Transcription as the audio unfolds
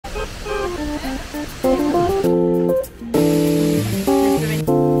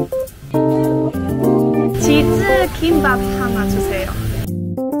치즈 김밥 하나 주세요.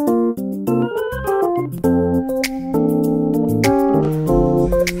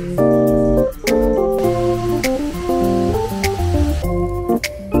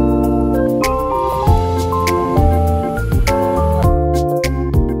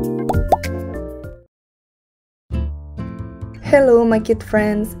 Hello my cute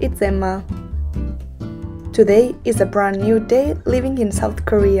friends, it's Emma. Today is a brand new day living in South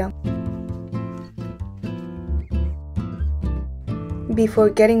Korea. Before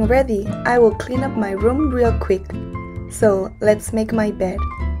getting ready, I will clean up my room real quick. So let's make my bed.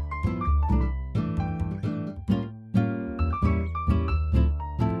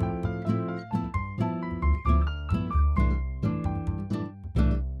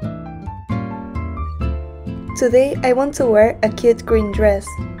 Today I want to wear a cute green dress,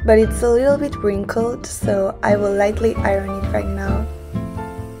 but it's a little bit wrinkled, so I will lightly iron it right now.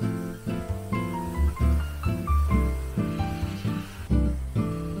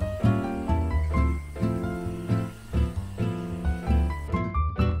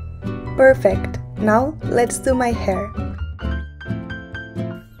 Perfect! Now let's do my hair.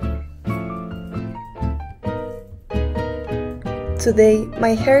 Today,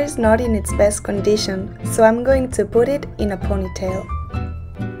 my hair is not in its best condition, so I'm going to put it in a ponytail.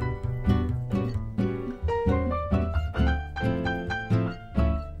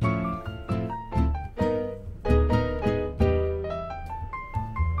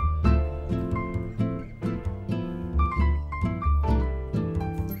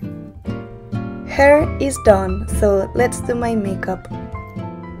 Hair is done, so let's do my makeup.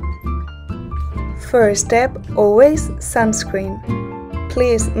 First step, always sunscreen.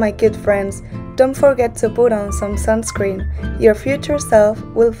 Please, my cute friends, don't forget to put on some sunscreen. Your future self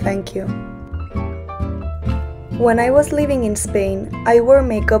will thank you. When I was living in Spain, I wore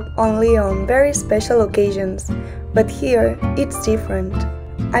makeup only on very special occasions, but here it's different.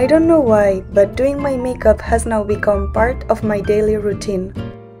 I don't know why, but doing my makeup has now become part of my daily routine.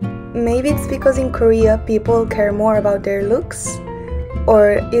 Maybe it's because in Korea people care more about their looks?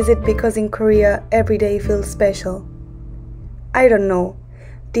 Or is it because in Korea every day feels special? I don't know.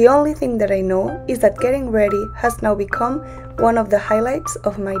 The only thing that I know is that getting ready has now become one of the highlights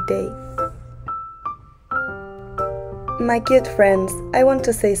of my day. My cute friends, I want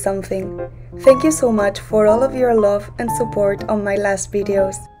to say something. Thank you so much for all of your love and support on my last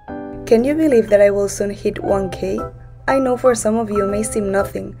videos. Can you believe that I will soon hit 1K? I know for some of you may seem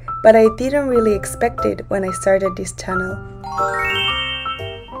nothing, but I didn't really expect it when I started this channel.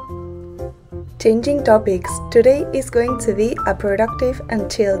 Changing topics, today is going to be a productive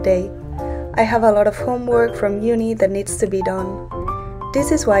and chill day. I have a lot of homework from uni that needs to be done.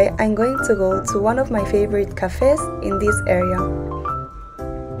 This is why I'm going to go to one of my favorite cafes in this area.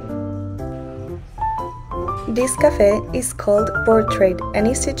 This cafe is called Portrait and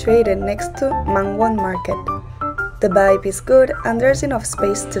is situated next to Mangwon Market. The vibe is good and there's enough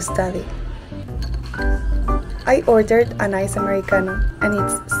space to study. I ordered an ice americano and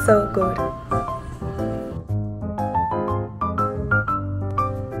it's so good.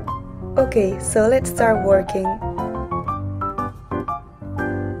 Okay, so let's start working.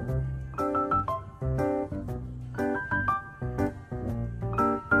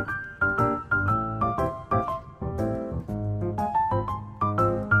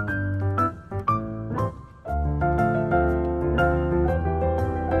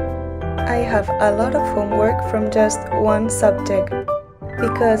 I have a lot of homework from just one subject,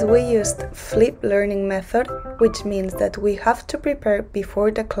 because we used flip learning method, which means that we have to prepare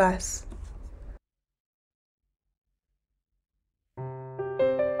before the class.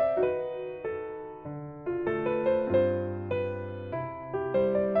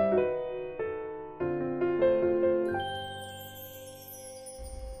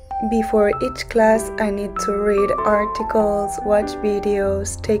 Before each class, I need to read articles, watch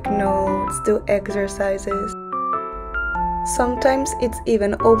videos, take notes, do exercises. Sometimes it's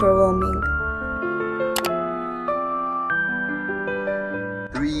even overwhelming.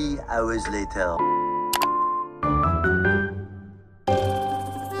 3 hours later.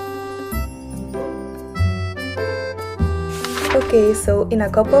 Okay, so in a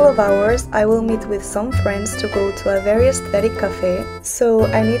couple of hours I will meet with some friends to go to a very aesthetic cafe, so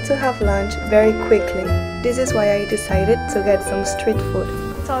I need to have lunch very quickly. This is why I decided to get some street food.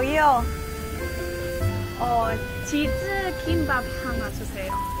 저기요. 치즈 김밥 하나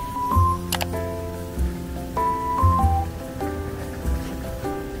주세요.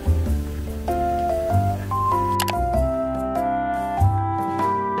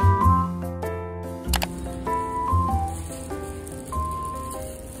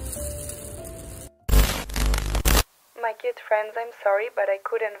 friends, I'm sorry, but I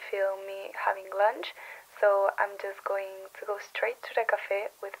couldn't film me having lunch, so I'm just going to go straight to the cafe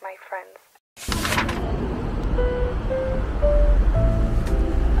with my friends.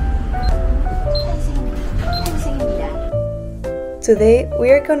 Today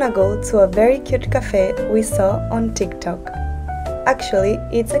we are gonna go to a very cute cafe we saw on TikTok. Actually,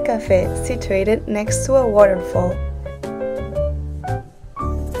 it's a cafe situated next to a waterfall.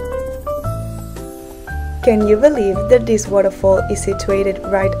 Can you believe that this waterfall is situated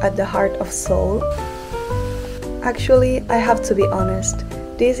right at the heart of Seoul? Actually, I have to be honest,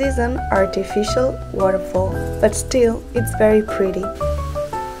 this is an artificial waterfall, but still, it's very pretty.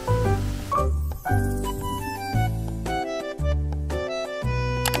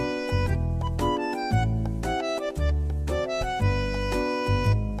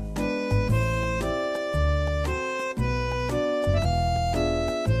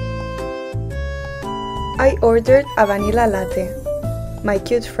 I ordered a vanilla latte. My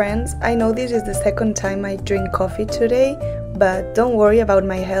cute friends, I know this is the second time I drink coffee today, but don't worry about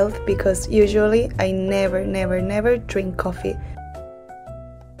my health because usually I never drink coffee.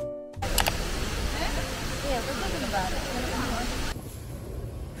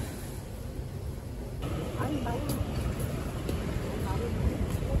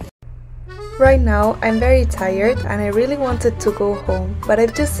 Right now I'm very tired and I really wanted to go home, but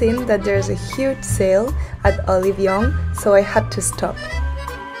I've just seen that there's a huge sale at Mangwon-dong, so I had to stop.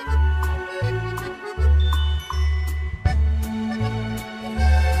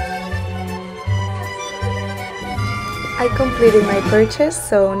 I completed my purchase,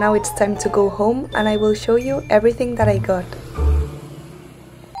 so now it's time to go home and I will show you everything that I got.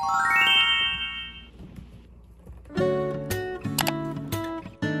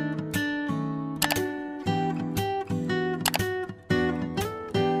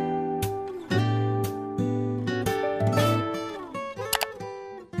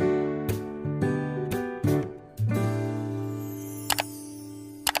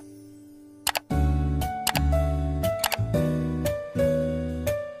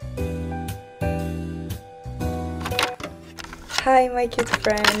 Hi my cute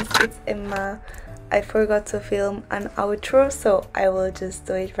friends, it's Emma. I forgot to film an outro, so I will just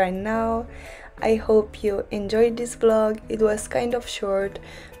do it right now. I hope you enjoyed this vlog. It was kind of short,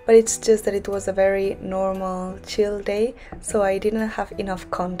 but it's just that it was a very normal, chill day, so I didn't have enough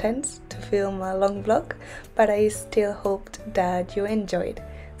content to film a long vlog, but I still hoped that you enjoyed.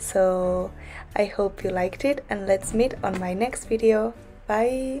 So I hope you liked it and let's meet on my next video.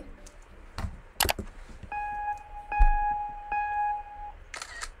 Bye!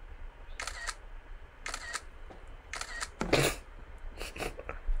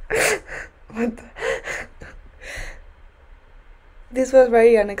 What the? This was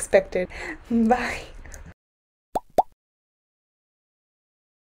very unexpected. Bye.